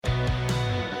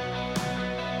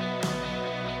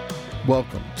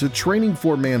Welcome to Training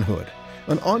for Manhood,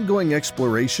 an ongoing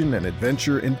exploration and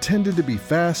adventure intended to be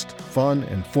fast, fun,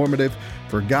 and informative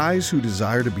for guys who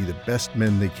desire to be the best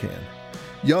men they can.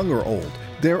 Young or old,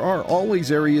 there are always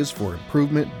areas for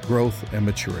improvement, growth, and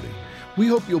maturity. We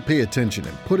hope you'll pay attention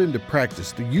and put into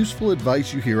practice the useful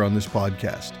advice you hear on this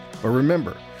podcast. But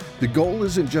remember, the goal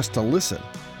isn't just to listen,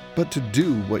 but to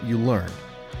do what you learn.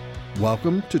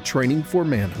 Welcome to Training for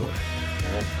Manhood.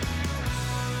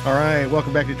 All right,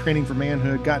 welcome back to Training for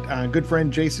Manhood. Got good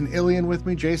friend Jason Illian with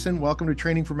me. Jason, welcome to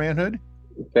Training for Manhood.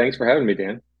 Thanks for having me,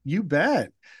 Dan. You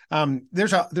bet.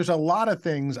 There's a lot of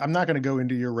things. I'm not going to go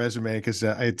into your resume because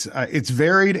it's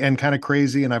varied and kind of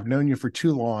crazy, and I've known you for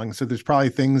too long. So there's probably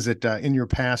things that in your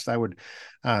past I would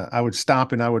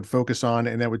stop and I would focus on,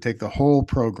 and that would take the whole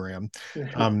program.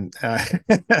 But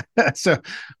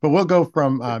we'll go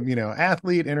from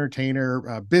athlete,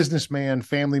 entertainer, businessman,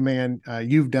 family man.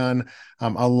 You've done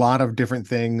a lot of different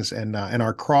things, and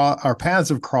our paths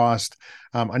have crossed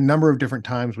a number of different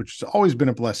times, which has always been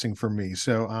a blessing for me.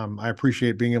 So I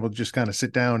appreciate being able to just kind of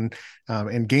sit down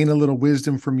and gain a little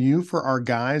wisdom from you for our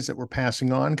guys that we're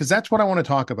passing on, because that's what I want to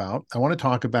talk about. I want to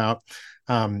talk about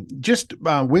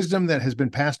wisdom that has been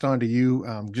passed on to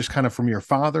you, just kind of from your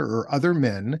father or other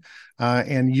men.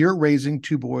 And you're raising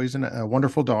two boys and a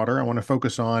wonderful daughter. I want to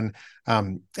focus on,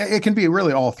 it can be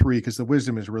really all three, because the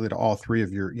wisdom is really to all three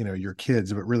of your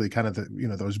kids, but really kind of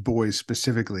those boys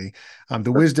specifically,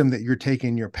 the wisdom that you're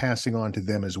taking, you're passing on to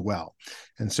them as well.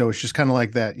 And so it's just kind of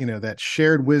like that, that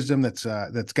shared wisdom that's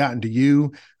gotten to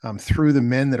you, through the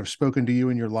men that have spoken to you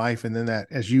in your life. And then that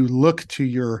as you look to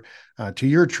your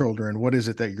children, what is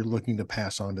it that you're looking to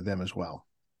pass on to them as well?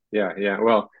 Yeah.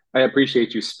 Well, I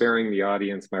appreciate you sparing the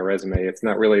audience my resume. It's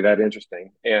not really that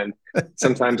interesting. And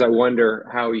sometimes I wonder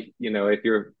how,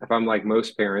 if I'm like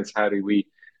most parents, how do we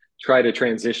try to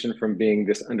transition from being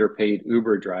this underpaid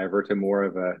Uber driver to more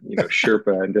of a,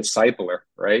 Sherpa and discipler,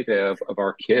 right, of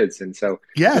our kids. And so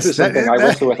yes, this is something I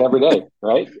wrestle with every day,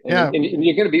 right? And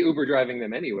you're going to be Uber driving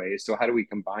them anyway. So how do we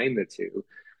combine the two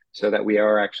so that we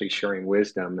are actually sharing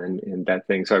wisdom and that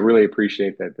thing? So I really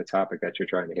appreciate the topic that you're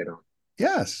trying to hit on.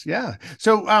 Yes. Yeah.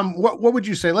 So, what would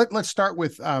you say? Let's start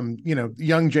with,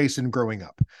 young Jason growing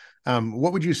up.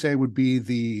 What would you say would be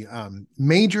the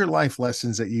major life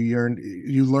lessons that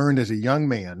you learned as a young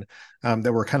man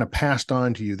that were kind of passed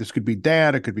on to you? This could be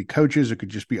dad, it could be coaches, it could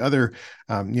just be other,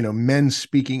 men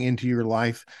speaking into your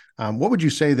life. What would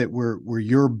you say that were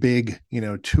your big,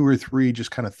 two or three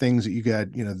just kind of things that you got?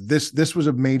 This was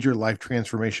a major life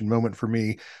transformation moment for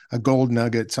me, a gold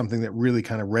nugget, something that really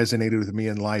kind of resonated with me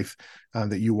in life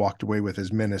that you walked away with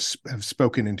as men have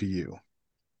spoken into you.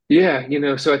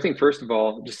 Yeah, so I think first of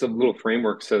all, just a little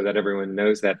framework so that everyone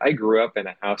knows that I grew up in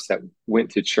a house that went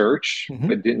to church,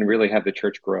 but didn't really have the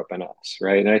church grow up in us,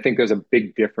 right? And I think there's a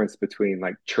big difference between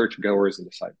like church goers and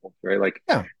disciples, right? Like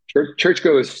church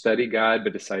goers study God,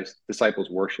 but disciples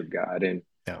worship God. And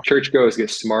church goers get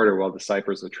smarter while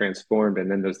disciples are transformed,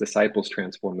 and then those disciples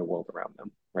transform the world around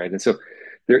them, right? And so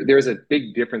there's a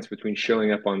big difference between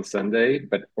showing up on Sunday,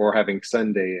 or having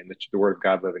Sunday and the word of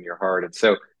God live in your heart. And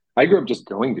so I grew up just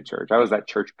going to church. I was that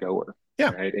church goer,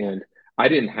 right? And I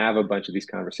didn't have a bunch of these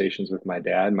conversations with my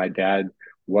dad. My dad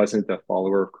wasn't a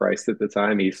follower of Christ at the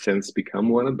time. He's since become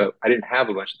one, but I didn't have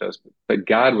a bunch of those. But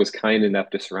God was kind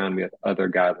enough to surround me with other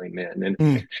godly men.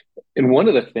 And one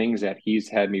of the things that he's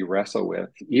had me wrestle with,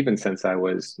 even since I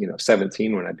was,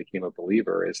 17 when I became a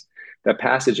believer, is that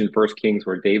passage in First Kings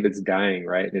where David's dying,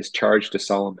 right? And his charge to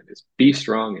Solomon is be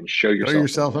strong and show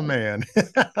yourself a man.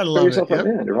 I love it. A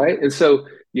man, right? And so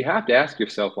you have to ask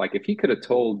yourself, like, if he could have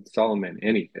told Solomon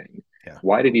anything,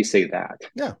 why did he say that?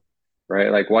 Yeah. Right?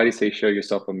 Like, why did he say show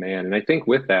yourself a man? And I think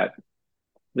with that,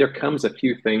 there comes a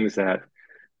few things that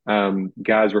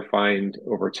God's refined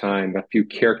over time, a few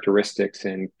characteristics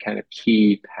and kind of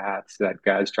key paths that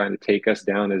God's trying to take us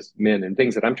down as men, and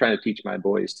things that I'm trying to teach my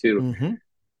boys too. Mm-hmm.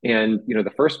 And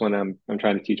the first one I'm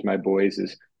trying to teach my boys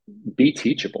is be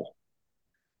teachable,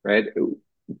 right?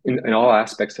 In all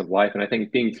aspects of life. And I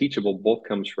think being teachable both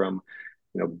comes from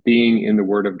being in the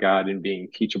Word of God and being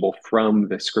teachable from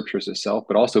the Scriptures itself,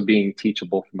 but also being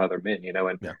teachable from other men.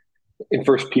 And in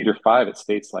First Peter 5, it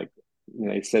states like,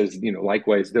 it says,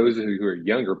 likewise, those who are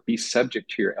younger, be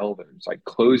subject to your elders, like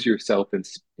clothe yourself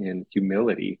in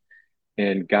humility.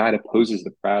 And God opposes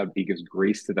the proud, he gives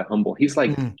grace to the humble. He's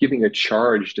like giving a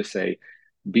charge to say,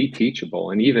 be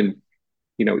teachable. And even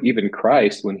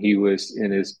Christ, when he was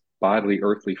in his bodily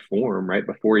earthly form, right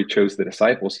before he chose the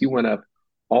disciples, he went up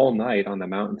all night on the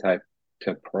mountaintop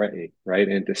to pray, right,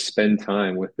 and to spend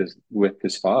time with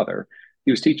his Father.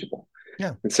 He was teachable.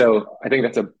 Yeah. And so I think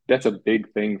that's a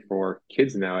big thing for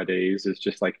kids nowadays, is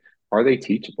just like are they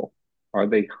teachable? Are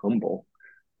they humble?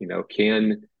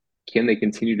 Can they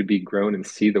continue to be grown and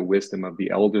see the wisdom of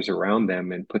the elders around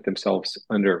them and put themselves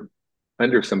under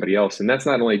somebody else? And that's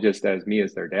not only just as me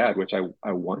as their dad, which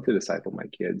I want to disciple my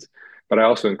kids, but I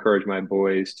also encourage my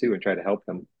boys too and try to help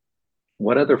them.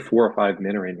 What other 4 or 5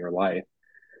 men are in your life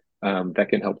that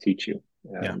can help teach you?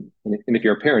 Yeah. And if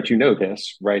you're a parent, you know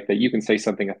this, right? That you can say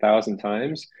something 1,000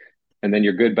 times, and then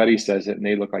your good buddy says it, and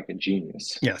they look like a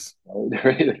genius. Yes.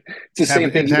 Right? It's the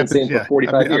same thing you've been saying for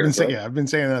 45 years. I've been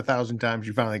saying it 1,000 times.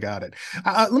 You finally got it.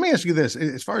 Let me ask you this: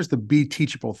 as far as the be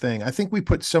teachable thing, I think we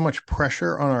put so much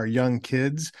pressure on our young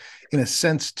kids, in a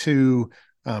sense, to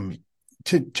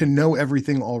know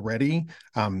everything already.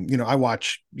 I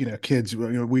watch, kids,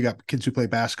 we got kids who play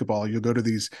basketball. You'll go to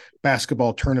these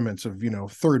basketball tournaments of,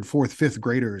 third, fourth, fifth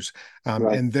graders.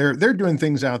 Right. And they're doing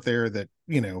things out there that,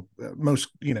 most,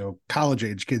 college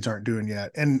age kids aren't doing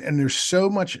yet. And there's so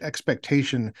much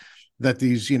expectation that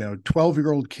these,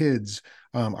 12-year-old kids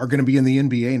are going to be in the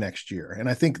NBA next year. And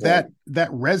I think that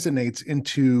resonates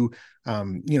into,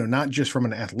 not just from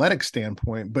an athletic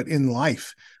standpoint, but in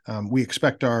life. We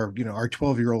expect our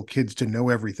 12-year-old kids to know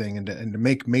everything and to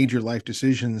make major life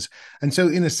decisions. And so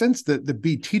in a sense, the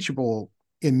be teachable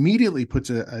immediately puts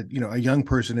a young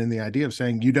person in the idea of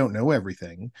saying, you don't know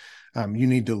everything. You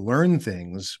need to learn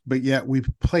things, but yet we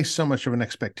place so much of an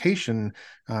expectation,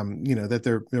 that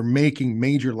they're making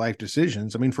major life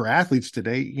decisions. I mean, for athletes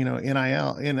today,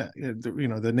 NIL,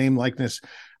 the name, likeness,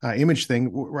 image thing,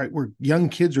 right? Where young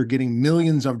kids are getting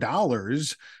millions of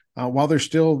dollars while they're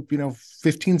still,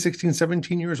 15, 16,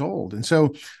 17 years old. And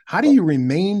so how do you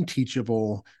remain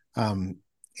teachable,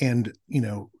 and,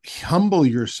 humble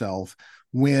yourself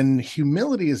when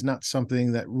humility is not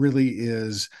something that really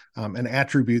is an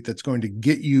attribute that's going to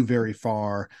get you very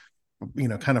far,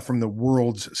 kind of from the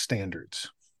world's standards?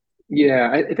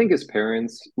 Yeah, I think as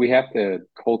parents, we have to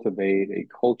cultivate a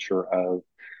culture of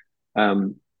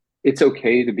it's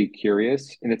okay to be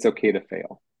curious and it's okay to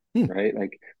fail, right?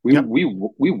 Like Yep.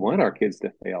 we want our kids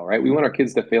to fail, right? We want our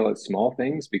kids to fail at small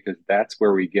things because that's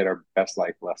where we get our best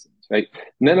life lessons, right?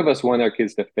 None of us want our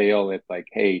kids to fail at, like,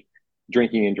 hey,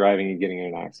 drinking and driving and getting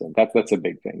in an accident. That's a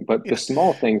big thing. But the Yeah.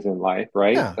 small things in life,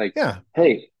 right? Yeah. Like, Yeah.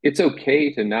 hey, it's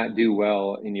okay to not do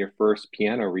well in your first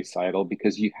piano recital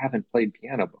because you haven't played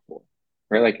piano before,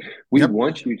 right? Like, we Yep.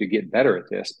 want you to get better at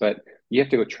this, but you have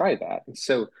to go try that. And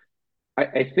so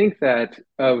I think that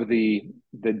of the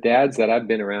dads that I've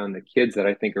been around, the kids that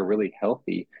I think are really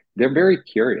healthy, they're very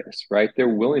curious, right? They're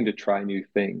willing to try new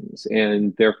things.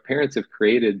 And their parents have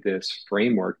created this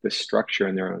framework, this structure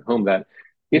in their own home that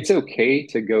it's okay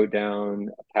to go down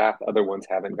a path other ones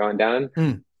haven't gone down.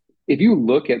 Mm. If you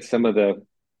look at some of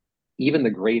even the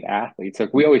great athletes,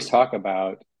 like we always talk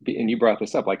about, and you brought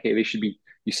this up, like, hey,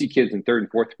 you see kids in third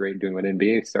and fourth grade doing what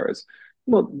NBA stars.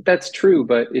 Well, that's true.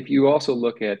 But if you also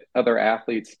look at other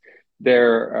athletes,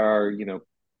 there are,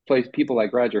 people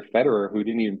like Roger Federer who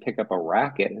didn't even pick up a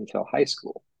racket until high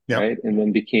school, Yep. right?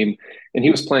 And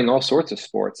he was playing all sorts of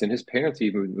sports. And his parents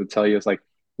even would tell you, it's like,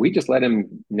 we just let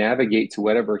him navigate to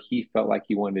whatever he felt like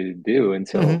he wanted to do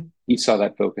until he saw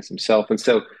that focus himself. And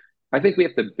so I think we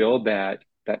have to build that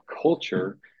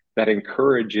culture that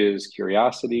encourages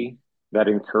curiosity, that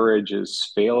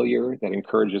encourages failure, that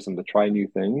encourages them to try new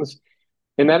things.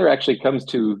 And that actually comes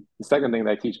to the second thing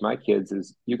that I teach my kids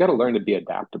is you got to learn to be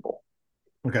adaptable,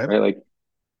 Okay. right? Like,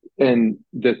 and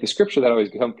the scripture that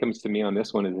always comes to me on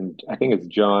this one is I think it's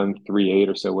John 3:8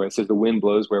 or so, where it says the wind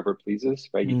blows wherever it pleases,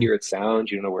 right? You hear its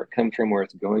sound, you don't know where it comes from, where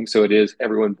it's going. So it is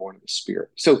everyone born of the Spirit.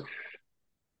 So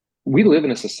we live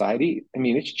in a society, I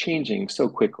mean, it's changing so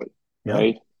quickly, Yeah.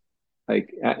 right?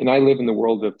 Like, and I live in the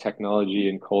world of technology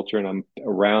and culture, and I'm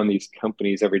around these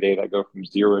companies every day that go from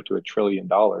zero to $1 trillion,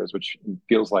 which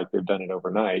feels like they've done it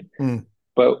overnight. Mm.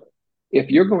 But if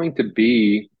you're going to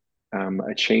be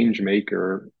a change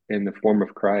maker in the form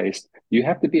of Christ, you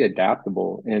have to be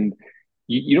adaptable, and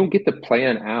you don't get to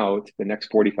plan out the next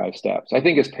 45 steps. I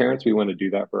think as parents, we want to do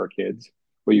that for our kids.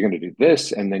 Well, you're going to do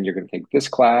this, and then you're going to take this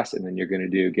class, and then you're going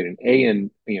to get an A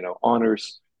in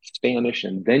honors Spanish,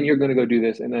 and then you're going to go do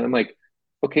this. And then I'm like,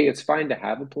 okay, it's fine to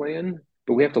have a plan,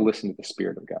 but we have to listen to the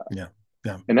Spirit of God. Yeah.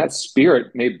 Yeah. And that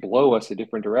Spirit may blow us a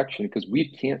different direction because we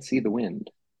can't see the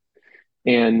wind.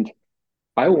 And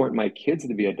I want my kids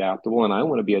to be adaptable, and I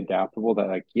want to be adaptable that,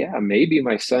 like, yeah, maybe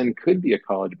my son could be a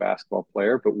college basketball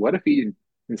player, but what if he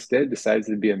instead decides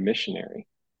to be a missionary?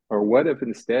 Or what if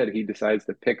instead he decides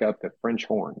to pick up the French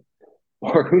horn?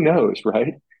 Or who knows,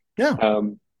 right? Yeah.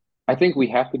 I think we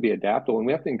have to be adaptable, and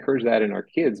we have to encourage that in our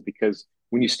kids, because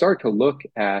when you start to look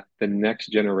at the next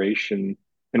generation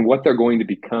and what they're going to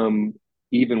become,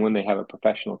 even when they have a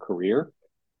professional career,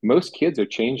 most kids are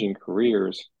changing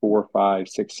careers 4, 5,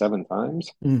 6, 7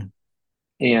 times. Mm.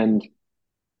 And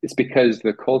it's because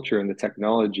the culture and the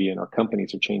technology and our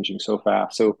companies are changing so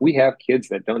fast. So if we have kids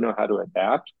that don't know how to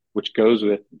adapt, which goes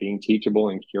with being teachable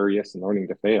and curious and learning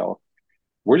to fail,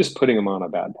 we're just putting them on a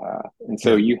bad path. And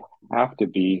so Yeah. have to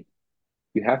be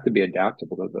you have to be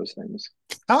adaptable to those things.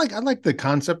 I like the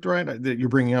concept, right, that you're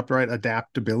bringing up, right?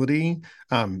 Adaptability,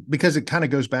 because it kind of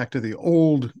goes back to the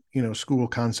old, school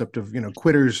concept of,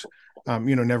 quitters,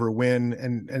 never win,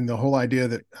 and the whole idea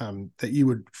that that you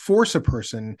would force a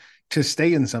person to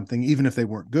stay in something even if they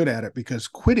weren't good at it, because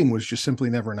quitting was just simply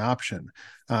never an option.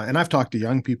 And I've talked to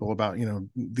young people about,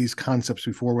 these concepts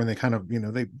before, when they kind of,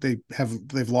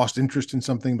 they've lost interest in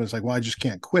something, but it's like, well, I just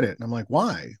can't quit it. And I'm like,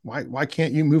 why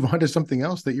can't you move on to something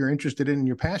else that you're interested in and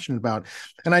you're passionate about?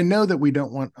 And I know that we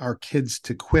don't want our kids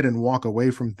to quit and walk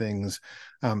away from things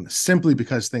simply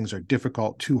because things are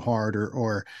difficult, too hard,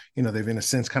 or they've in a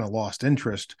sense kind of lost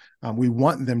interest. We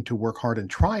want them to work hard and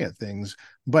try at things.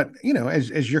 But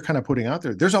as you're kind of putting out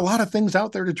there, there's a lot of things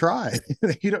out there to try.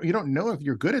 You don't know if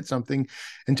you're good at something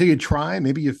until you try.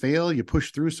 Maybe you fail, you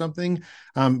push through something.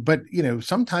 But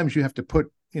sometimes you have to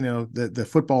put the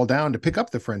football down to pick up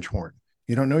the French horn.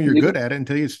 You don't know you're You good know, at it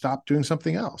until you stop doing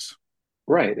something else.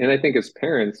 right. And I think as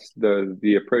parents,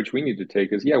 the approach we need to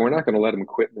take is, yeah, we're not going to let them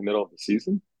quit in the middle of the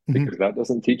season Mhm. because that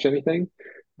doesn't teach anything.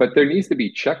 But there needs to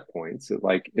be checkpoints that,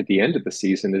 like at the end of the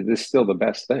season, is this still the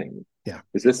best thing? Yeah,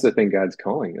 Is this the thing God's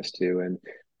calling us to? And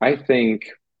I think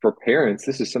for parents,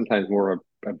 this is sometimes more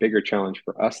a bigger challenge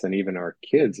for us than even our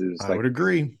kids. Is I like, would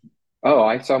agree. oh,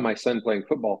 I saw my son playing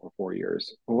football for 4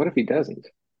 years. Well, what if he doesn't?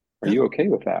 Are Yeah, you okay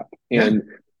with that? yeah. And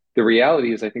the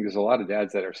reality is, I think there's a lot of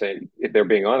dads that are saying, if they're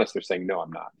being honest, they're saying, no,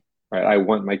 I'm not. Right. I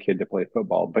want my kid to play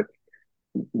football. But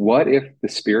what if the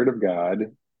Spirit of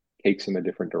God takes him a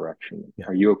different direction? Yeah,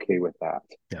 Are you okay with that?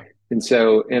 yeah.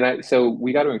 So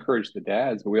we got to encourage the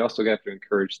dads, but we also got to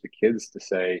encourage the kids to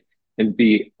say and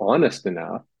be honest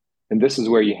enough. And this is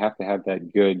where you have to have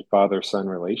that good father-son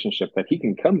relationship that he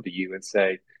can come to you and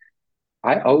say,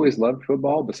 I always loved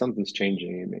football, but something's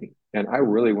changing in me. And I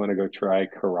really want to go try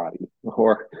karate,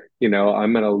 or, I'm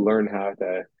going to learn how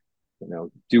to,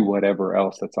 do whatever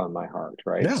else that's on my heart,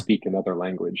 right? Yeah. Speak another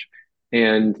language.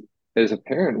 And as a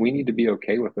parent, we need to be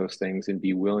okay with those things and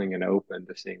be willing and open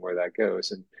to seeing where that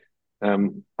goes.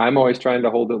 And I'm always trying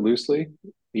to hold it loosely,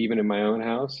 even in my own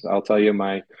house. I'll tell you,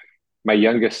 my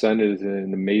youngest son is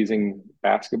an amazing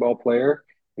basketball player,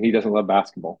 and he doesn't love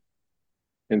basketball.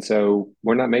 And so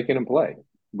we're not making him play.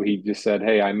 We just said,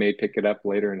 hey, I may pick it up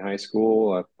later in high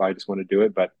school if I just want to do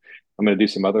it, but I'm going to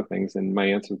do some other things. And my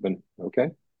answer has been, okay.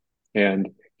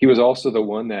 And he was also the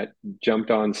one that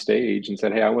jumped on stage and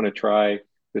said, hey, I want to try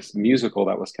this musical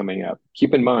that was coming up.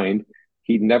 Keep in mind,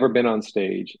 he'd never been on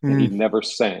stage and Mm. he'd never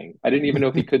sang. I didn't even know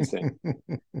if he could sing.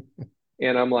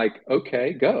 And I'm like,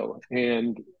 okay, go.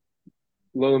 And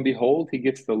lo and behold, he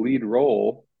gets the lead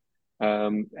role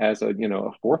as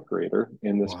a fourth grader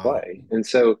in this Wow. play. And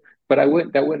so, but that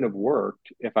wouldn't have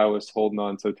worked if I was holding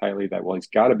on so tightly that, well, he's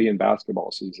got to be in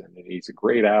basketball season and he's a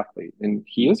great athlete and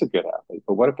he is a good athlete.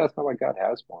 But what if that's not what God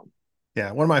has for him?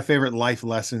 Yeah, one of my favorite life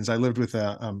lessons. I lived with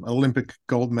a Olympic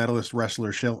gold medalist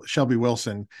wrestler, Shelby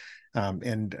Wilson,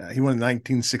 and he won the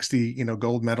 1960,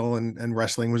 gold medal in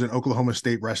wrestling. Was an Oklahoma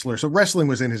State wrestler, so wrestling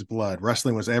was in his blood.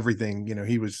 Wrestling was everything.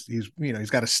 He's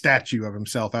got a statue of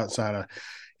himself outside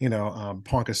of,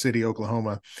 Ponca City,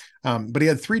 Oklahoma. But he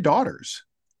had three daughters,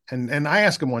 and I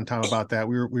asked him one time about that.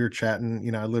 We were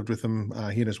chatting. I lived with him.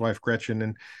 He and his wife Gretchen,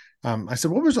 and I said,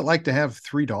 what was it like to have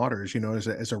three daughters,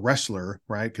 as a wrestler,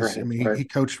 right? Because I Right, mean, right. he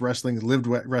coached wrestling, lived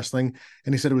wrestling,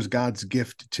 and he said it was God's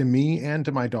gift to me and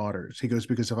to my daughters. He goes,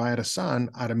 because if I had a son,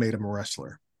 I'd have made him a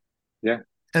wrestler. Yeah.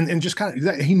 And just kind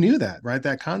of he knew that, right?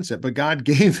 That concept, but God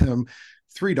gave him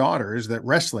three daughters that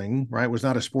wrestling, right, was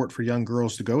not a sport for young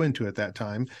girls to go into at that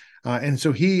time. And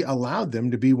so he allowed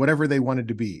them to be whatever they wanted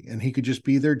to be. And he could just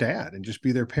be their dad and just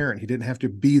be their parent. He didn't have to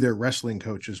be their wrestling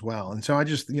coach as well. And so I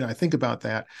just, I think about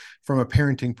that from a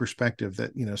parenting perspective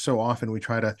that, so often we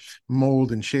try to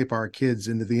mold and shape our kids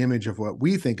into the image of what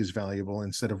we think is valuable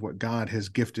instead of what God has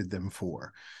gifted them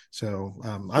for. So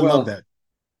I love Well, that.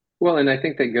 well, and I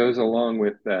think that goes along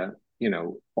with you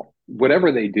know,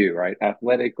 whatever they do, right?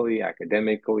 Athletically,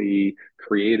 academically,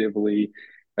 creatively,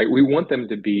 like we want them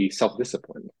to be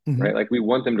self-disciplined, Mm-hmm. right? Like we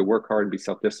want them to work hard and be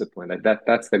self-disciplined.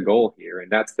 That's the goal here.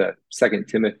 And that's the Second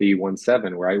Timothy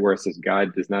 1:7, right? Where it says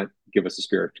God does not give us a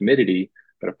spirit of timidity,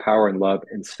 but of power and love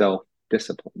and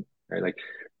self-discipline, right? Like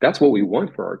that's what we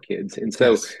want for our kids. And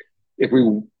so Yes. if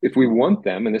we want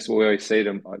them, and this is what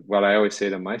I always say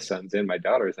to my sons and my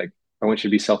daughters, like I want you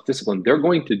to be self-disciplined. They're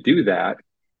going to do that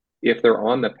if they're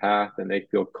on the path and they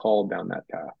feel called down that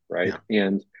path, right?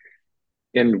 Yeah.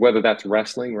 And whether that's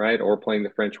wrestling, right, or playing the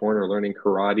French horn or learning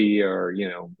karate or,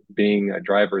 being a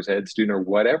driver's ed student or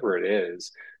whatever it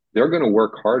is, they're going to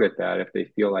work hard at that if they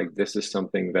feel like this is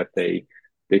something that they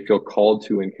feel called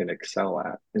to and can excel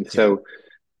at. And Yeah. so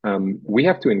we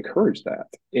have to encourage that.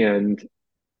 And,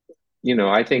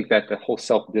 I think that the whole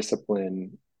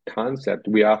self-discipline concept,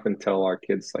 we often tell our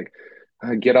kids like,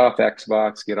 get off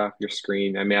Xbox, get off your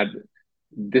screen. I mean,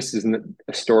 this isn't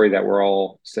a story that we're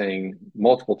all saying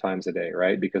multiple times a day,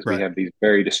 right? Because we Right. have these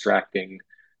very distracting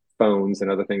phones and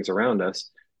other things around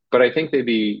us. But I think they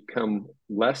become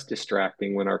less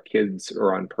distracting when our kids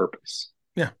are on purpose.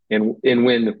 Yeah. And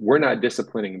when we're not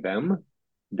disciplining them,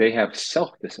 they have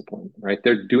self-discipline, right?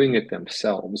 They're doing it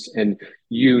themselves. And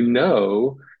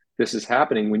this is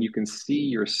happening when you can see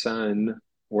your son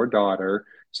or daughter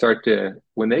start to,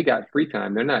 when they got free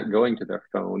time, they're not going to their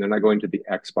phone, they're not going to the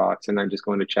Xbox, and not just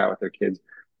going to chat with their kids.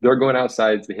 They're going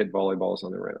outside to hit volleyballs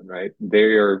on their own, right?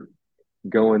 They're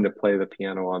going to play the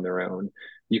piano on their own.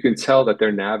 You can tell that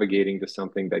they're navigating to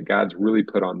something that God's really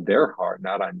put on their heart,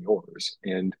 not on yours.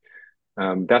 And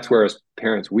that's where, as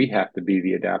parents, we have to be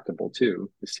the adaptable too,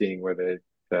 to seeing where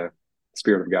the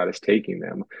Spirit of God is taking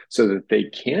them so that they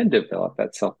can develop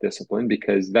that self-discipline,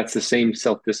 because that's the same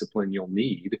self-discipline you'll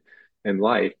need in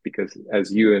life. Because as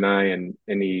you and I and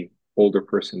any older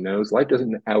person knows, life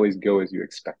doesn't always go as you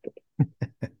expect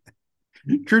it.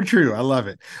 True. I love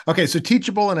it. Okay. So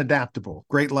teachable and adaptable,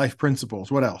 great life principles.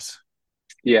 What else?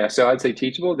 Yeah. So I'd say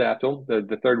teachable, adaptable.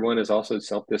 The third one is also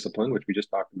self-discipline, which we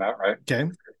just talked about, right? Okay.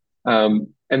 And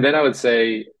then I would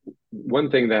say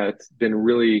one thing that's been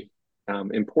really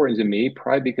important to me,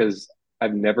 probably because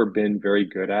I've never been very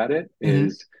good at it,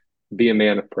 is be a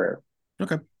man of prayer.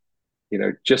 Okay.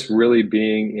 Just really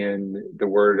being in the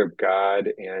Word of God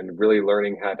and really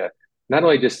learning how to not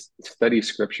only just study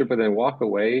Scripture, but then walk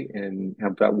away and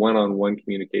have that one-on-one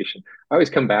communication. I always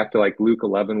come back to like Luke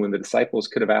 11, when the disciples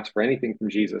could have asked for anything from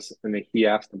Jesus, and he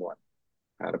asked them what?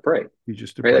 How to pray. You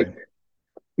just to right? pray. Like,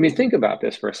 I mean, think about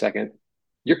this for a second.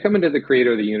 You're coming to the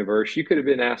creator of the universe. You could have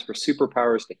been asked for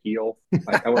superpowers to heal.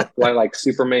 Like, I want to fly like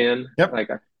Superman. Yep. Like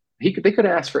they could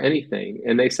have asked for anything.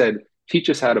 And they said, teach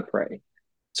us how to pray.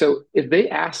 So if they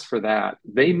asked for that,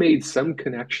 they made some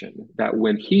connection that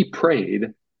when he prayed,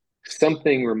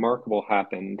 something remarkable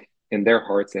happened in their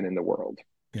hearts and in the world.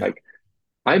 Yeah. Like,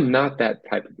 I'm not that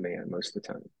type of man most of the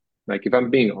time. Like, if I'm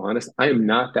being honest, I am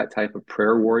not that type of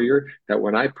prayer warrior that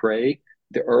when I pray,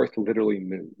 the earth literally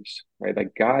moves, right?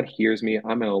 Like, God hears me,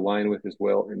 I'm in line with his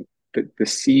will, and the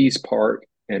seas part,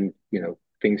 and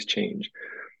things change.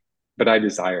 But I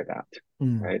desire that,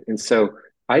 right? And so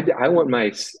I want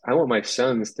my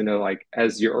sons to know, like,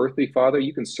 as your earthly father,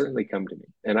 you can certainly come to me,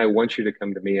 and I want you to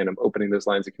come to me, and I'm opening those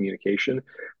lines of communication.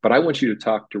 But I want you to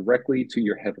talk directly to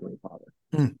your heavenly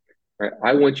Father. Right?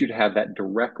 I want you to have that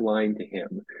direct line to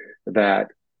him. That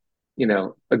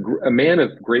a man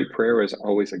of great prayer is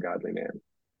always a godly man,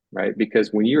 right?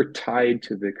 Because when you're tied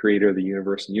to the creator of the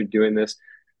universe and you're doing this,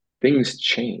 things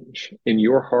change in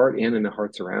your heart and in the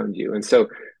hearts around you. And so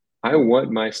I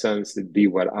want my sons to be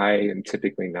what I am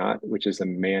typically not, which is a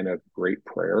man of great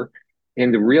prayer,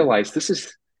 and to realize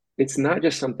it's not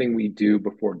just something we do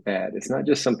before bed. It's not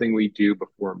just something we do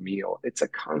before a meal. It's a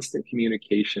constant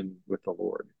communication with the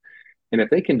Lord. And if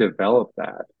they can develop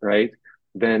that, right,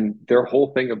 then their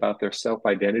whole thing about their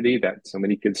self-identity that so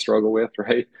many kids struggle with,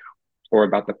 right, or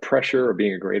about the pressure of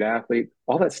being a great athlete,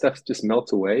 all that stuff just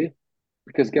melts away,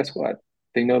 because guess what?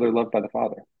 They know they're loved by the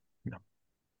Father. Yeah.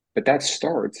 But that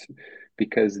starts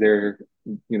because they're,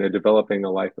 developing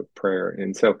a life of prayer.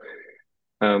 And so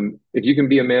if you can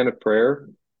be a man of prayer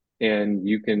and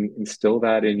you can instill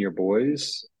that in your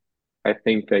boys, I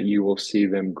think that you will see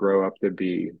them grow up to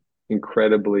be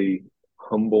incredibly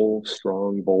humble,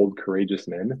 strong, bold, courageous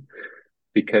men,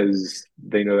 because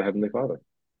they know the Heavenly Father.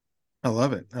 I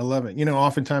love it.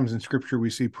 Oftentimes in Scripture, we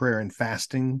see prayer and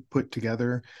fasting put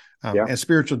together as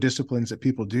spiritual disciplines that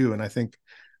people do. And I think,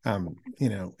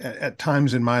 at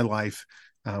times in my life,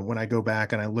 when I go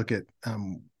back and I look at,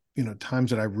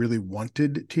 times that I really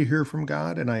wanted to hear from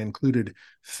God, and I included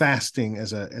fasting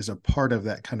as a part of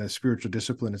that kind of spiritual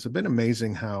discipline, it's been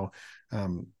amazing how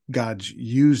God's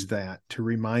used that to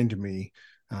remind me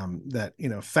that,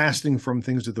 fasting from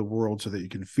things of the world so that you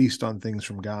can feast on things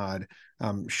from God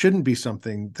shouldn't be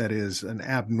something that is an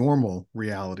abnormal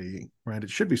reality, right? It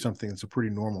should be something that's a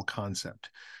pretty normal concept.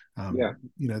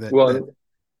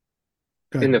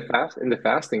 In the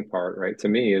fasting part, right, to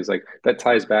me is like, that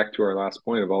ties back to our last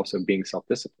point of also being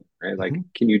self-disciplined, right? Like,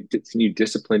 can you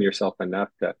discipline yourself enough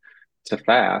to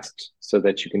fast so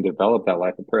that you can develop that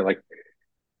life of prayer? Like,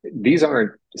 these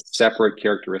aren't separate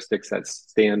characteristics that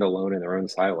stand alone in their own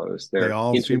silos. They They're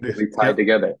all seem to, intricately tied yep,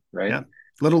 together, right? yep.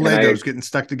 Little And I Legos getting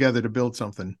stuck together to build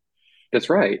something. That's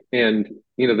right. And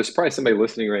there's probably somebody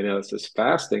listening right now that says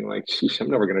fasting, like, sheesh, I'm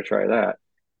never going to try that.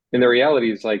 And the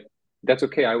reality is like, that's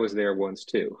okay. I was there once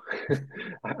too.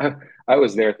 I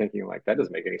was there thinking like, that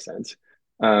doesn't make any sense.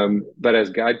 But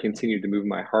as God continued to move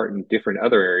my heart in different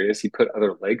other areas, he put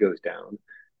other Legos down.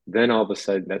 Then all of a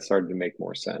sudden that started to make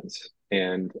more sense.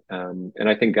 And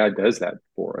I think God does that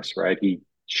for us, right? He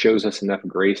shows us enough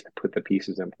grace to put the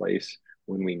pieces in place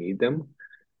when we need them,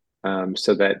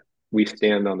 so that we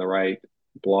stand on the right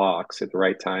blocks at the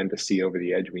right time to see over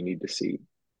the edge we need to see.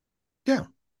 Yeah.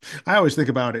 I always think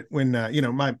about it when,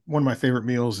 my one of my favorite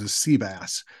meals is sea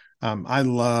bass. I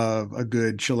love a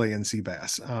good Chilean sea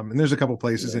bass. And there's a couple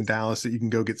places in Yes. Dallas that you can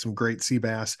go get some great sea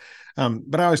bass.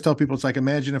 But I always tell people, it's like,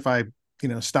 imagine if I,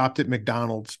 stopped at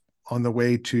McDonald's on the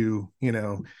way to,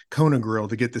 Kona Grill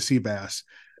to get the sea bass.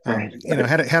 Right.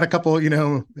 Had a couple,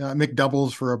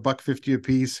 McDoubles for $1.50 a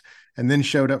piece, and then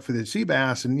showed up for the sea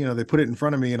bass, and they put it in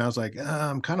front of me, and I was like,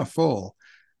 I'm kind of full,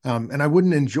 and I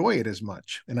wouldn't enjoy it as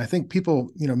much. And I think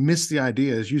people, miss the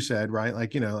idea, as you said, right?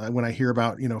 Like, when I hear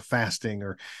about, fasting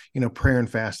or, prayer and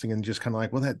fasting, and just kind of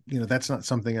like, well, that, that's not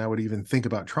something I would even think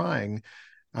about trying.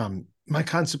 My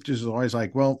concept is always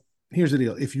like, well, here's the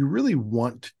deal. If you really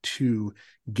want to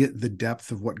get the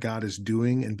depth of what God is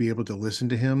doing and be able to listen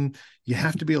to him, you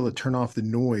have to be able to turn off the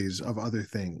noise of other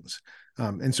things.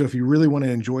 And so if you really want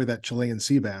to enjoy that Chilean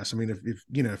sea bass, I mean,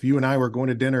 if you and I were going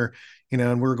to dinner,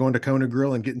 and we were going to Kona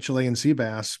Grill and getting Chilean sea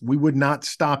bass, we would not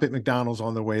stop at McDonald's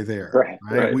on the way there. Right.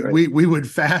 Right. Right. Right. We would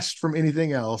fast from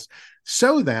anything else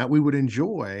so that we would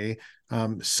enjoy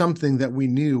something that we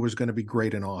knew was going to be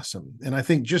great and awesome. And I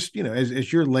think just,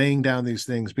 as you're laying down these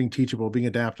things, being teachable, being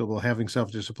adaptable, having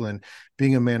self-discipline,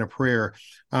 being a man of prayer,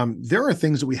 there are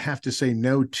things that we have to say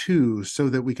no to so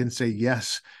that we can say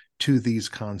yes to these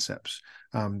concepts.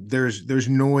 There's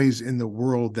noise in the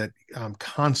world that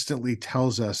constantly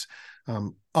tells us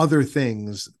other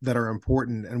things that are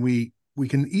important, and we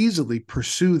can easily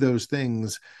pursue those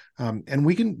things, and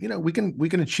we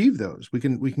can achieve those. We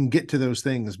can get to those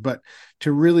things, but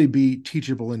to really be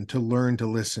teachable and to learn to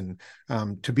listen,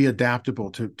 to be adaptable,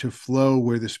 to flow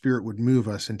where the Spirit would move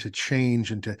us, and to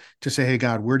change, and to say, hey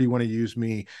God, where do you want to use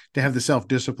me? To have the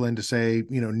self-discipline to say,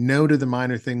 no to the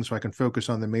minor things so I can focus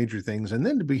on the major things, and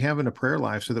then to be having a prayer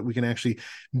life so that we can actually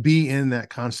be in that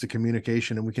constant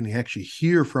communication, and we can actually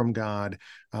hear from God,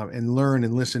 and learn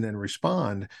and listen and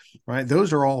respond. Right?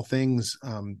 Those are all things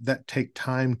that take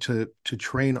time to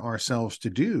train ourselves to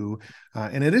do,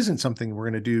 and it isn't something we're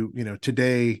going to do,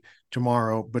 today,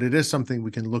 tomorrow, but it is something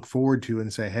we can look forward to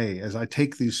and say, hey, as I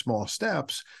take these small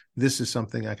steps, this is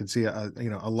something I can see a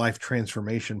life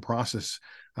transformation process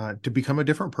to become a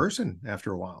different person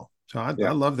after a while. So I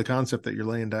Yeah. love the concept that you're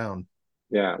laying down.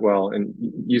 Yeah. Well, and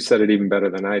you said it even better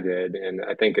than I did. And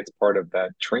I think it's part of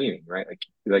that training, right?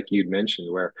 Like you'd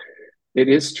mentioned, where it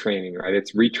is training, right?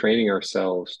 It's retraining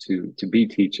ourselves to be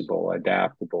teachable,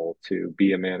 adaptable, to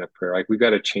be a man of prayer. Like we've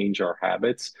got to change our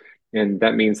habits. And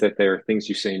that means that there are things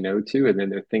you say no to, and then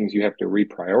there are things you have to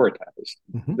reprioritize.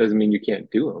 Mm-hmm. Doesn't mean you can't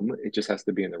do them. It just has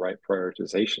to be in the right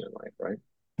prioritization in life, right?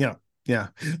 Yeah. Yeah.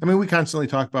 I mean, we constantly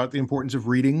talk about the importance of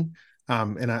reading.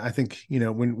 And I think,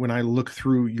 when I look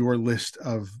through your list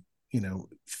of,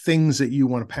 things that you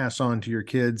want to pass on to your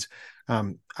kids,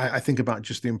 I think about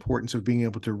just the importance of being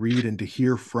able to read and to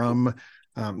hear from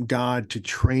God, to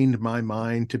train my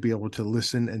mind to be able to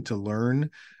listen and to learn.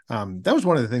 That was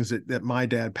one of the things that my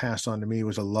dad passed on to me,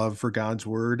 was a love for God's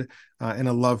word, and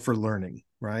a love for learning.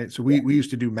 Right. So we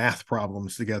used to do math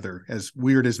problems together, as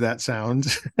weird as that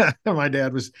sounds. My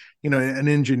dad was, an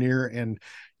engineer, and,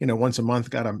 once a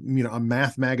month got a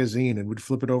math magazine, and would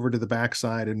flip it over to the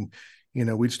backside, and,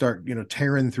 we'd start,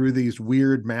 tearing through these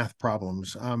weird math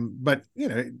problems. But,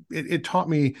 it taught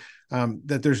me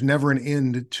that there's never an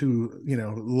end to,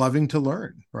 loving to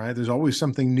learn, right? There's always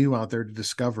something new out there to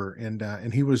discover.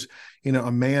 And he was,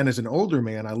 a man, as an older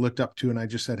man, I looked up to, and I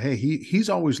just said, hey, he's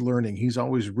always learning. He's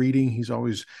always reading. He's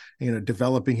always,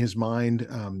 developing his mind,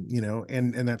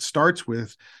 and that starts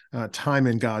with time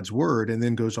in God's word, and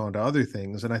then goes on to other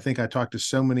things. And I think I talked to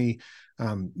so many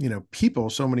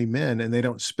people, so many men, and they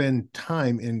don't spend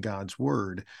time in God's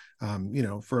word.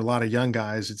 For a lot of young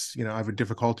guys, it's, I have a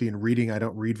difficulty in reading. I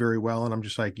don't read very well. And I'm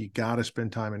just like, you got to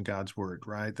spend time in God's word,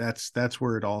 right? That's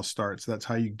where it all starts. That's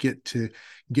how you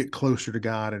get closer to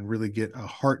God and really get a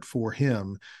heart for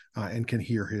him, and can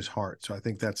hear his heart. So I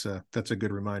think that's a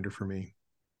good reminder for me.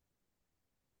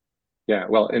 Yeah,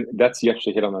 well, and you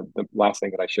actually hit on the last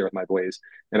thing that I share with my boys,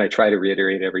 and I try to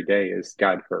reiterate every day, is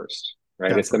God first, right?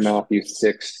 God It's the first. Matthew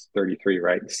 6:33,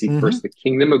 right? Seek Mm-hmm. first the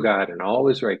kingdom of God and all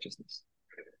his righteousness,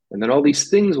 and then all these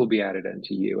things will be added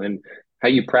unto you. And how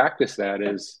you practice that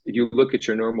is if you look at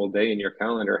your normal day in your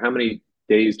calendar, how many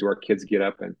days do our kids get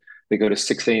up and they go to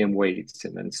 6 a.m. weights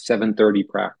and then 7:30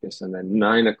 practice and then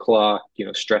 9 o'clock,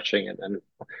 stretching and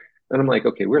I'm like,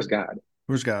 okay, where's God?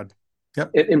 Where's God?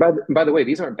 Yep. And by the way,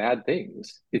 these aren't bad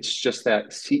things. It's just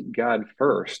that seek God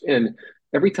first. And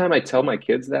every time I tell my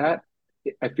kids that,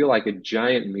 I feel like a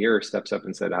giant mirror steps up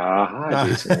and said, "Aha,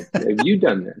 Jason, have you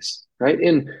done this?" Right?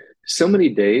 And so many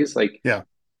days, like Yeah.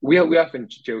 we often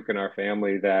joke in our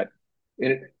family that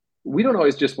it, we don't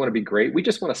always just want to be great. We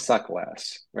just want to suck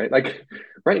less, right? Like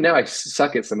right now, I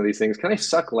suck at some of these things. Can I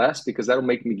suck less because that'll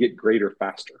make me get greater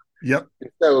faster? Yep.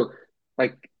 And so,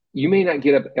 like, you may not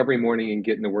get up every morning and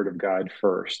get in the Word of God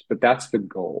first, but that's the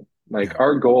goal. Like, Yeah.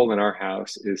 our goal in our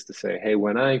house is to say, hey,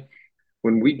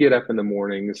 when we get up in the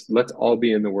mornings, let's all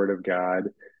be in the Word of God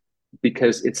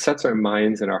because it sets our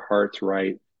minds and our hearts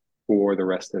right for the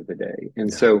rest of the day.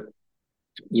 And Yeah. so,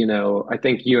 I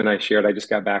think you and I shared, I just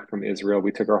got back from Israel.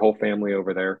 We took our whole family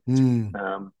over there.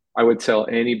 Mm. I would tell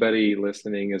anybody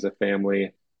listening as a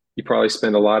family, you probably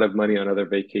spend a lot of money on other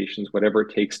vacations, whatever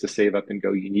it takes to save up and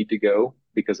go. You need to go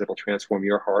because it'll transform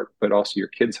your heart, but also your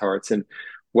kids' hearts. And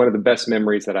one of the best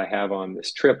memories that I have on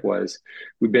this trip was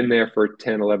we've been there for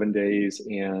 10, 11 days,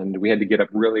 and we had to get up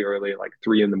really early, like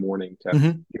 3 in the morning to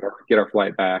Mm-hmm. get our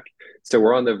flight back. So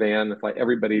we're on the van, the flight,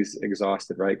 everybody's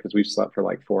exhausted, right? Because we've slept for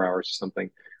like 4 hours or something.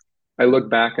 I look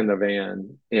back in the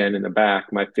van, and in the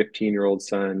back, my 15-year-old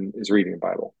son is reading the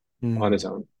Bible on Mm. his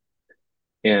own.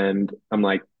 And I'm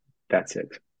like, that's it.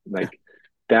 Yeah. Like,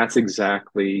 that's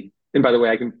exactly. And by the way,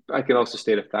 I can also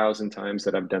state 1,000 times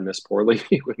that I've done this poorly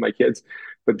with my kids,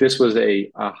 but this was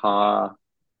a aha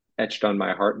etched on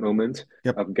my heart moment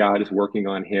Yep. of God is working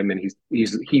on him, and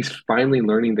he's finally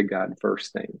learning the God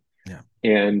first thing. Yeah.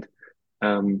 And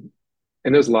um,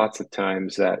 and there's lots of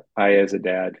times that I, as a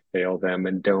dad, fail them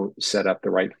and don't set up the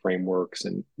right frameworks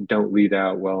and don't lead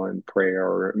out well in prayer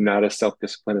or not as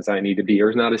self-disciplined as I need to be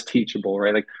or not as teachable,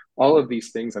 right? Like all of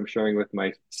these things I'm sharing with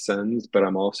my sons, but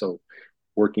I'm also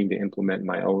working to implement in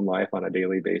my own life on a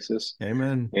daily basis.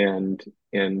 Amen.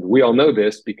 And we all know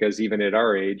this because even at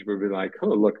our age, we'll be like, oh,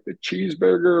 look, the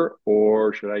cheeseburger,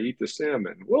 or should I eat the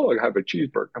salmon? Well, I have a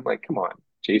cheeseburger. I'm like, come on,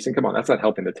 Jason, come on. That's not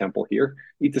helping the temple here.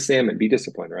 Eat the salmon, be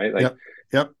disciplined, right? Like, Yep.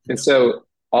 Yep. and so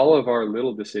all of our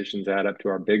little decisions add up to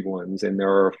our big ones, and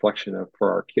they're a reflection of for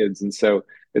our kids. And so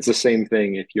it's the same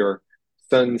thing. If your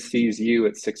son sees you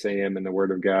at 6 a.m. in the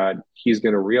Word of God, he's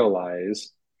going to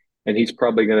realize, and he's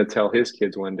probably going to tell his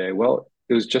kids one day, well,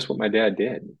 it was just what my dad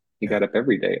did. He Yeah. got up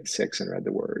every day at 6 and read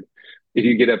the Word. If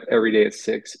you get up every day at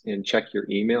 6 and check your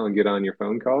email and get on your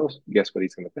phone calls, guess what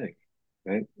he's going to think,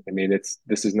 right? I mean,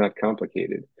 this is not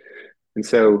complicated. And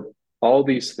so all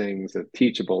these things of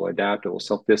teachable, adaptable,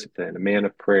 self-discipline, a man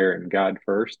of prayer, and God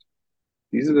first,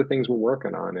 these are the things we're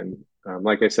working on. And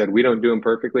like I said, we don't do them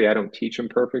perfectly. I don't teach them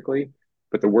perfectly,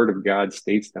 but the Word of God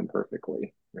states them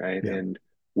perfectly, right? Yeah. And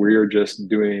we're just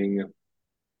doing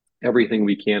everything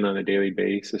we can on a daily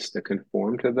basis to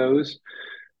conform to those,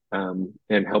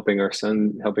 and helping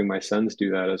my sons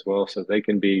do that as well, so they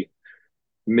can be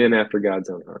men after God's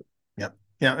own heart. Yep.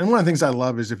 Yeah. And one of the things I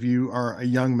love is if you are a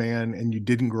young man and you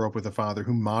didn't grow up with a father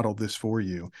who modeled this for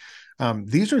you,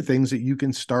 these are things that you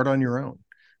can start on your own.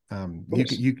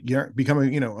 You become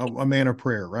a man of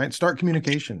prayer, right? Start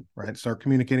communication, right? Start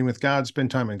communicating with God,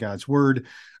 spend time in God's word.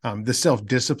 The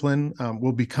self-discipline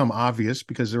will become obvious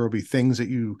because there will be things that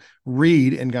you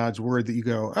read in God's word that you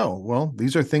go, oh, well,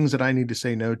 these are things that I need to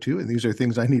say no to, and these are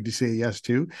things I need to say yes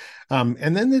to.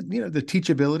 And then the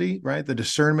teachability, right? The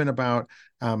discernment about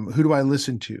who do I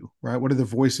listen to, right? What are the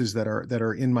voices that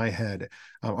are in my head?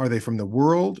 Are they from the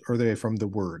world or are they from the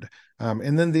word?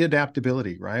 And then the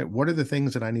adaptability, right? What are the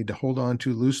things that I need to hold on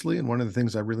to loosely? And one of the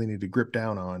things I really need to grip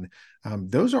down on.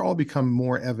 Those are all become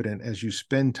more evident as you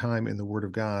spend time in the Word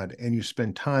of God and you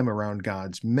spend time around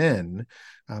God's men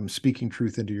speaking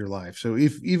truth into your life. So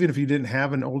even if you didn't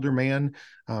have an older man,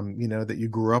 that you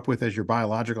grew up with as your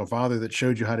biological father that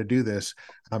showed you how to do this,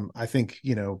 I think,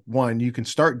 one, you can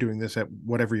start doing this at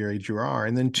whatever your age you are.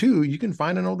 And then two, you can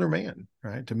find an older man,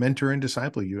 right, to mentor and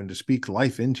disciple you and to speak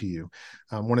life into you.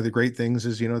 One of the great things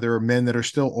is, there are men that are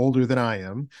still older than I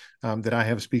am, that I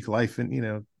have speak life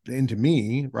into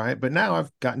me, right? But now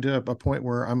I've gotten to a point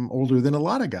where I'm older than a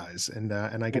lot of guys, and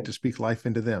I get to speak life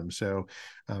into them. So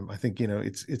I think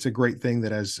it's a great thing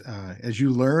that as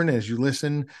you learn, as you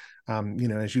listen,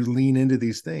 as you lean into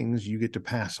these things, you get to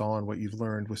pass on what you've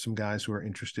learned with some guys who are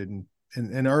interested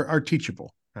and are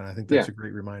teachable. And I think that's Yeah. a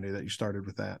great reminder that you started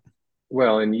with that.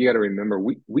 Well, and you got to remember,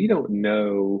 we don't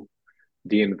know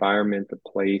the environment, the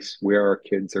place where our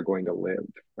kids are going to live,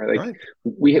 right? Like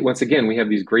Right. once again, we have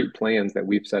these great plans that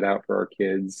we've set out for our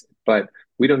kids, but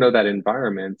we don't know that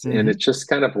environment. And Hmm. it's just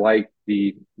kind of like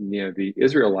the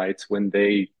Israelites when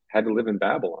they had to live in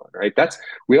Babylon, right?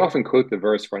 We often quote the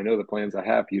verse, for I know the plans I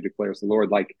have for you, declares the Lord,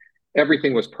 like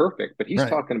everything was perfect, but he's Right.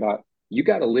 talking about you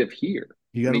got to live here.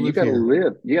 You I got to mean, live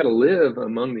here. you got to live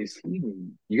among these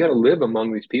heathen. You got to live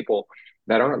among these people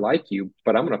that aren't like you,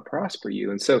 but I'm going to prosper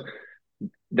you. And so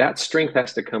that strength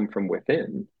has to come from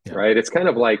within, Yeah. right? It's kind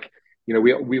of like,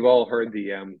 we've all heard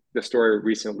the story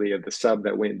recently of the sub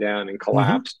that went down and Hmm.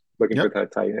 collapsed looking for Yep.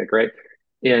 that Titanic, right?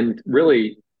 And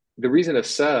really, the reason a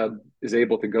sub is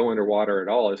able to go underwater at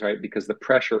all is right because the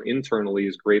pressure internally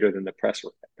is greater than the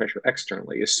pressure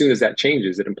externally. As soon as that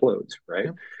changes, it implodes, right?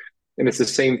 Yep. And it's the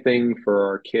same thing for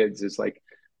our kids. Is like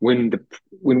when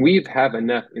we have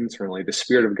enough internally, the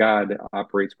Spirit of God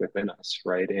operates within us,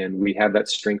 right? And we have that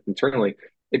strength internally.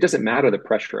 It doesn't matter the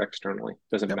pressure externally.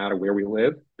 It doesn't Yep. matter where we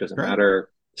live. It doesn't Right. matter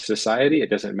society. It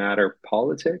doesn't matter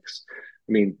politics.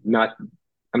 I mean,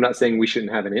 I'm not saying we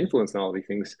shouldn't have an influence on all these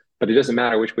things, but it doesn't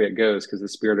matter which way it goes because the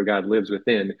Spirit of God lives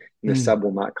within, and the Mm. sub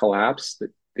will not collapse.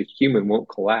 The human won't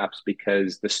collapse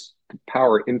because the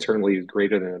power internally is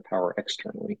greater than the power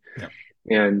externally. Yep.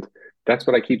 And that's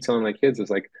what I keep telling my kids is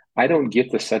like, I don't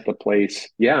get to set the place.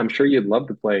 Yeah, I'm sure you'd love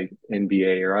to play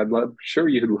NBA, or sure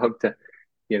you'd love to,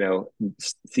 you know,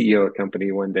 CEO a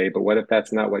company one day. But what if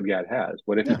that's not what God has?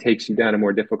 What if He Yeah. takes you down a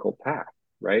more difficult path,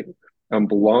 right?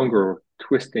 Longer,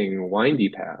 twisting, windy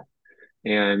path.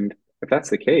 And if that's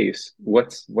the case,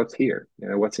 what's here?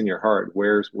 What's in your heart?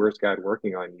 Where's God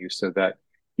working on you so that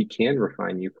He can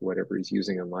refine you for whatever He's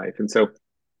using in life? And so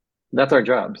that's our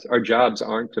jobs. Our jobs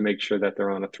aren't to make sure that they're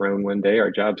on a throne one day.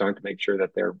 Our jobs aren't to make sure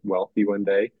that they're wealthy one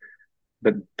day.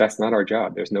 But that's not our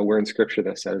job. There's nowhere in scripture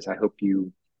that says, I hope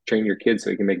you train your kids so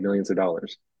you can make millions of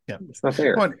dollars. Yeah. It's not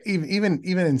there. Well, even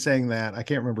in saying that, I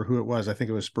can't remember who it was. I think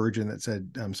it was Spurgeon that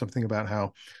said something about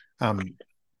how, um,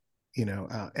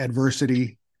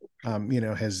 adversity,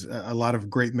 has a lot of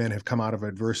great men have come out of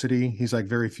adversity. He's like,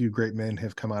 very few great men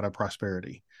have come out of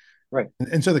prosperity. Right.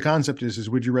 And so the concept is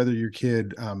would you rather your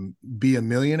kid be a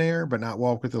millionaire but not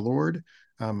walk with the Lord,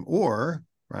 or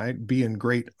right be in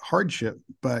great hardship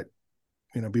but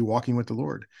be walking with the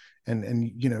Lord? And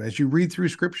as you read through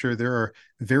Scripture, there are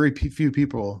very few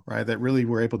people, right, that really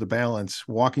were able to balance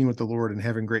walking with the Lord and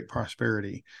having great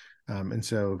prosperity. And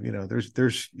so,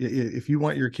 there's if you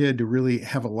want your kid to really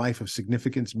have a life of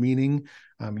significance, meaning,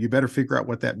 you better figure out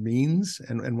what that means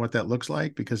and what that looks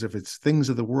like, because if it's things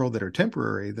of the world that are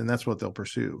temporary, then that's what they'll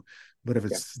pursue. But if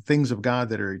it's things of God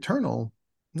that are eternal,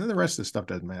 then the rest of the stuff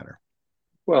doesn't matter.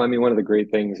 Well, I mean, one of the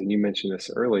great things, and you mentioned this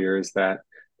earlier, is that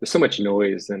there's so much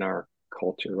noise in our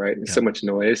culture, right? There's Yeah. so much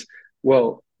noise.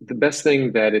 Well, the best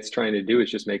thing that it's trying to do is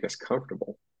just make us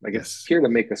comfortable. Like it's Yes. here to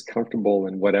make us comfortable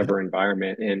in whatever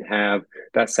environment and have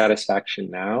that satisfaction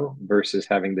now versus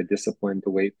having the discipline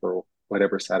to wait for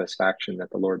whatever satisfaction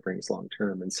that the Lord brings long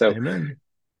term. And so Amen.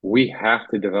 we have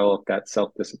to develop that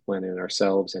self-discipline in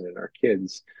ourselves and in our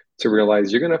kids to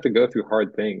realize you're going to have to go through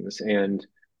hard things. And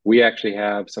we actually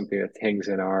have something that hangs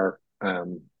in our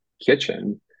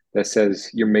kitchen that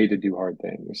says you're made to do hard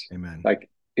things. Amen. Like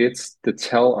it's to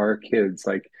tell our kids,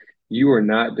 like, you are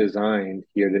not designed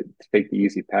here to take the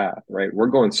easy path, right? We're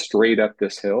going straight up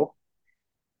this hill.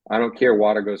 I don't care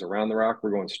water goes around the rock,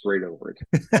 we're going straight over it,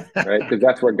 right? Because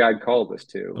that's what God called us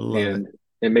to. Love it.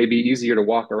 It may be easier to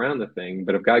walk around the thing,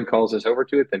 but if God calls us over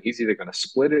to it, then He's either going to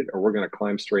split it or we're going to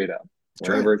climb straight up,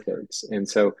 whatever it takes. And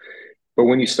so, but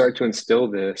when you start to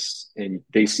instill this and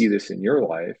they see this in your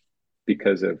life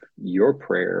because of your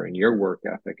prayer and your work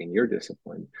ethic and your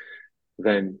discipline,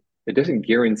 then it doesn't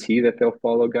guarantee that they'll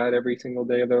follow God every single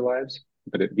day of their lives,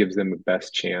 but it gives them the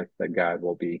best chance that God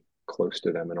will be close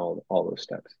to them in all those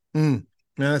steps. No,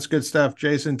 that's good stuff.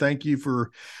 Jason, thank you for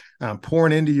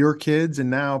pouring into your kids and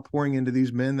now pouring into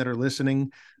these men that are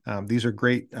listening. These are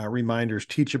great reminders: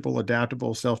 teachable,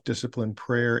 adaptable, self-discipline,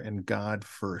 prayer, and God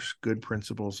first. Good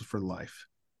principles for life.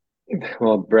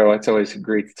 Well, bro, it's always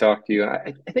great to talk to you.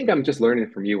 I think I'm just learning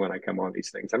from you when I come on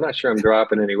these things. I'm not sure I'm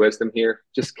dropping any wisdom here.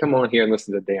 Just come on here and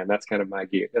listen to Dan. That's kind of my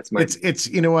gear. It's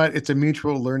you know what? It's a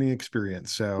mutual learning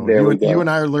experience. So you and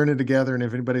I are learning together, and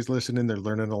if anybody's listening, they're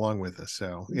learning along with us.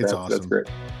 So it's awesome. That's great.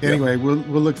 Anyway, we'll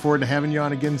look forward to having you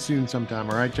on again soon sometime.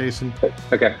 All right, Jason?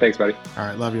 Okay. Thanks, buddy. All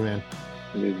right. Love you, man.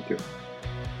 You too.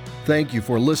 Thank you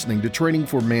for listening to Training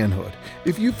for Manhood.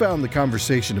 If you found the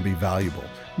conversation to be valuable,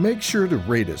 make sure to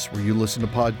rate us where you listen to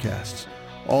podcasts.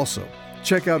 Also,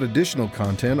 check out additional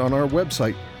content on our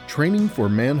website,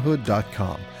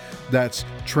 trainingformanhood.com. That's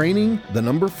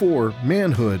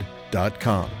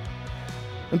training4manhood.com.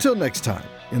 Until next time,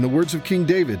 in the words of King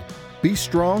David, be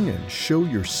strong and show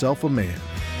yourself a man.